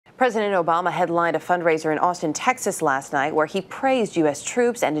President Obama headlined a fundraiser in Austin, Texas last night where he praised U.S.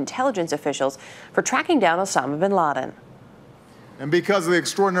 troops and intelligence officials for tracking down Osama bin Laden. And because of the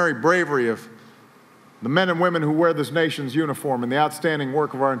extraordinary bravery of the men and women who wear this nation's uniform and the outstanding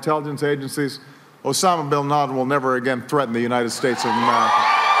work of our intelligence agencies, Osama bin Laden will never again threaten the United States of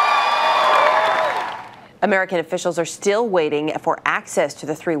America. American officials are still waiting for access to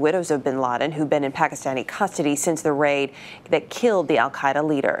the three widows of bin Laden who've been in Pakistani custody since the raid that killed the al-Qaeda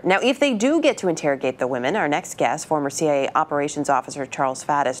leader. Now, if they do get to interrogate the women, our next guest, former CIA operations officer Charles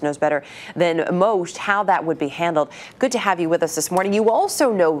Faddis, knows better than most how that would be handled. Good to have you with us this morning. You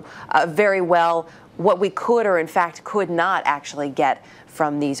also know very well what we could or in fact could not actually get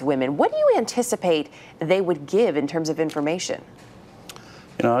from these women. What do you anticipate they would give in terms of information?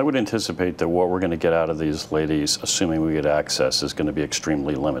 You know, I would anticipate that what we're going to get out of these ladies, assuming we get access, is going to be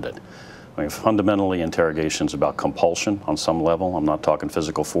extremely limited. I mean, fundamentally, interrogation's about compulsion on some level. I'm not talking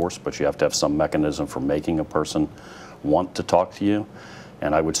physical force, but you have to have some mechanism for making a person want to talk to you.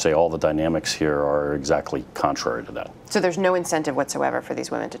 And I would say all the dynamics here are exactly contrary to that. So there's no incentive whatsoever for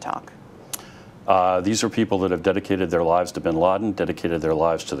these women to talk? These are people that have dedicated their lives to bin Laden, dedicated their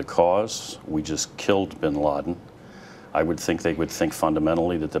lives to the cause. We just killed bin Laden. I would think they would think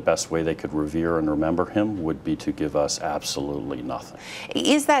fundamentally that the best way they could revere and remember him would be to give us absolutely nothing.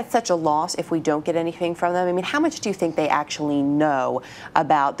 Is that such a loss if we don't get anything from them? I mean, how much do you think they actually know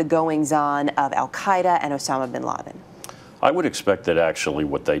about the goings-on of al-Qaeda and Osama bin Laden? I would expect that actually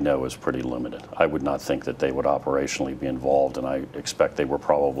what they know is pretty limited. I would not think that they would operationally be involved, and I expect they were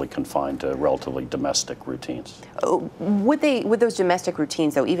probably confined to relatively domestic routines. Would those domestic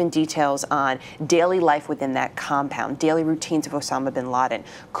routines, though, even details on daily life within that compound, daily routines of Osama bin Laden,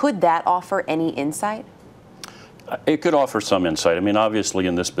 could that offer any insight? It could offer some insight. I mean, obviously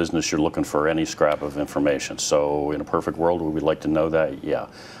in this business you're looking for any scrap of information. So in a perfect world, would we like to know that? Yeah.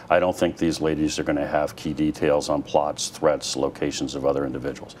 I don't think these ladies are going to have key details on plots, threats, locations of other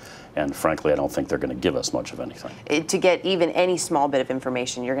individuals. And frankly, I don't think they're going to give us much of anything. To get even any small bit of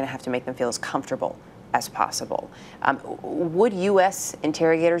information, you're going to have to make them feel as comfortable as possible. Would U.S.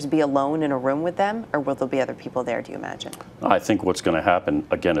 interrogators be alone in a room with them, or will there be other people there, do you imagine? I think what's going to happen,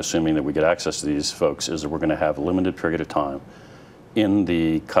 again, assuming that we get access to these folks, is that we're going to have a limited period of time in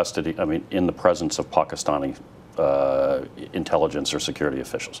the custody, in the presence of Pakistani intelligence or security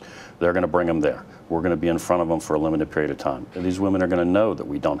officials. They're going to bring them there. We're going to be in front of them for a limited period of time. And these women are going to know that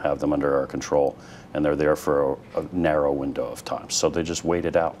we don't have them under our control, and they're there for a narrow window of time. So they just wait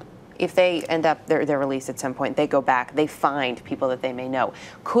it out. If they end up their release at some point, they go back, they find people that they may know.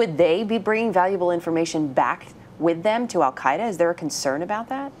 Could they be bringing valuable information back with them to al-Qaeda? Is there a concern about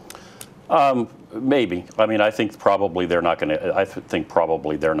that? Maybe. I mean, I think probably they're not going to. I think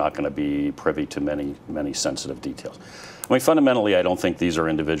probably they're not going to be privy to many sensitive details. I mean, fundamentally, I don't think these are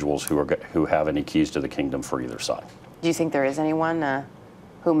individuals who have any keys to the kingdom for either side. Do you think there is anyone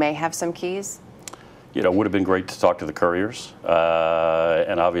who may have some keys? You know, it would have been great to talk to the couriers,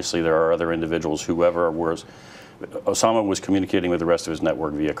 and obviously there are other individuals. Osama was communicating with the rest of his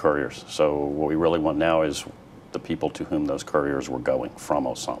network via couriers. So what we really want now is the people to whom those couriers were going from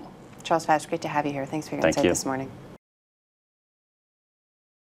Osama. Charles Faddis, great to have you here. Thanks for your insight this morning.